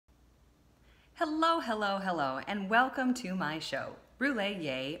Hello, hello, hello, and welcome to my show, Brûlée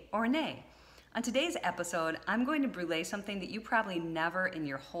Yay or Nay. On today's episode, I'm going to brûlée something that you probably never in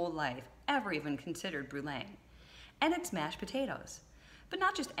your whole life ever even considered brûléing. And it's mashed potatoes. But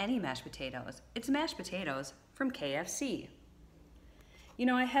not just any mashed potatoes, it's mashed potatoes from KFC. You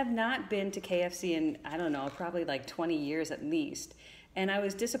know, I have not been to KFC in, I don't know, probably like 20 years at least. And I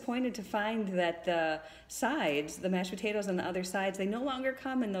was disappointed to find that the sides, the mashed potatoes on the other sides, they no longer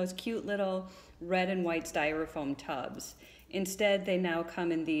come in those cute little red and white styrofoam tubs. Instead, they now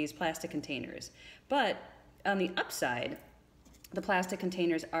come in these plastic containers. But on the upside, the plastic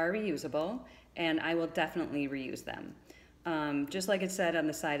containers are reusable, and I will definitely reuse them. Just like it said on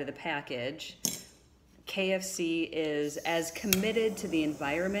the side of the package, KFC is as committed to the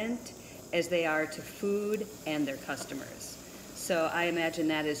environment as they are to food and their customers. So I imagine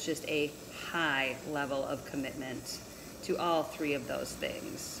that is just a high level of commitment to all three of those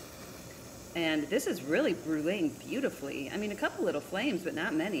things. And this is really brûléing beautifully. I mean, a couple little flames, but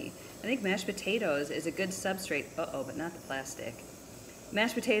not many. I think mashed potatoes is a good substrate. Uh-oh, but not the plastic.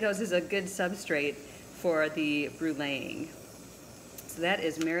 Mashed potatoes is a good substrate for the brûléing. So that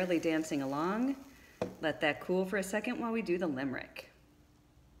is merrily dancing along. Let that cool for a second while we do the limerick.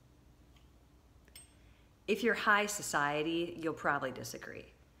 If you're high society, you'll probably disagree.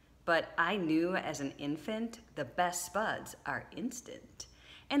 But I knew as an infant, the best spuds are instant.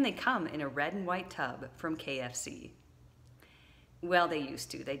 And they come in a red and white tub from KFC. Well, they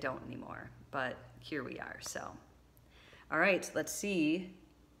used to, they don't anymore, but here we are, so. All right, let's see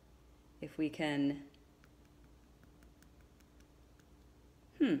if we can,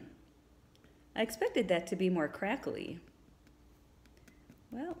 I expected that to be more crackly.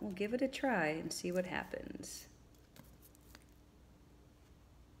 Well, we'll give it a try and see what happens.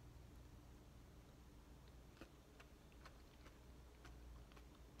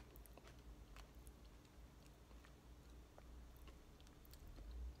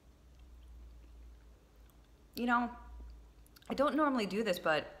 You know, I don't normally do this,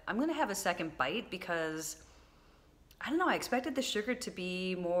 but I'm gonna have a second bite because, I don't know, I expected the sugar to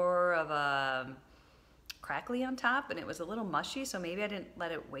be more of a crackly on top, and it was a little mushy, so maybe I didn't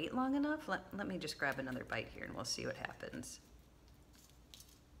let it wait long enough. Let me just grab another bite here and we'll see what happens.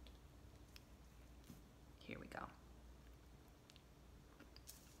 Here we go.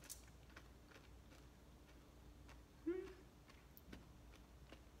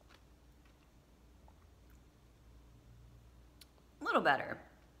 A little better,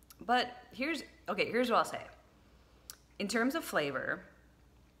 but here's what I'll say. In terms of flavor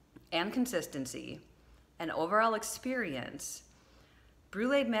and consistency and overall experience,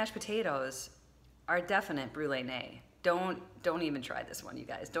 brûlée mashed potatoes are definite brûlée nay. Don't even try this one, you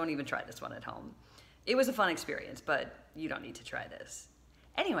guys. Don't even try this one at home. It was a fun experience, but you don't need to try this.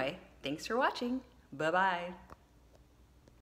 Anyway, thanks for watching. Bye-bye.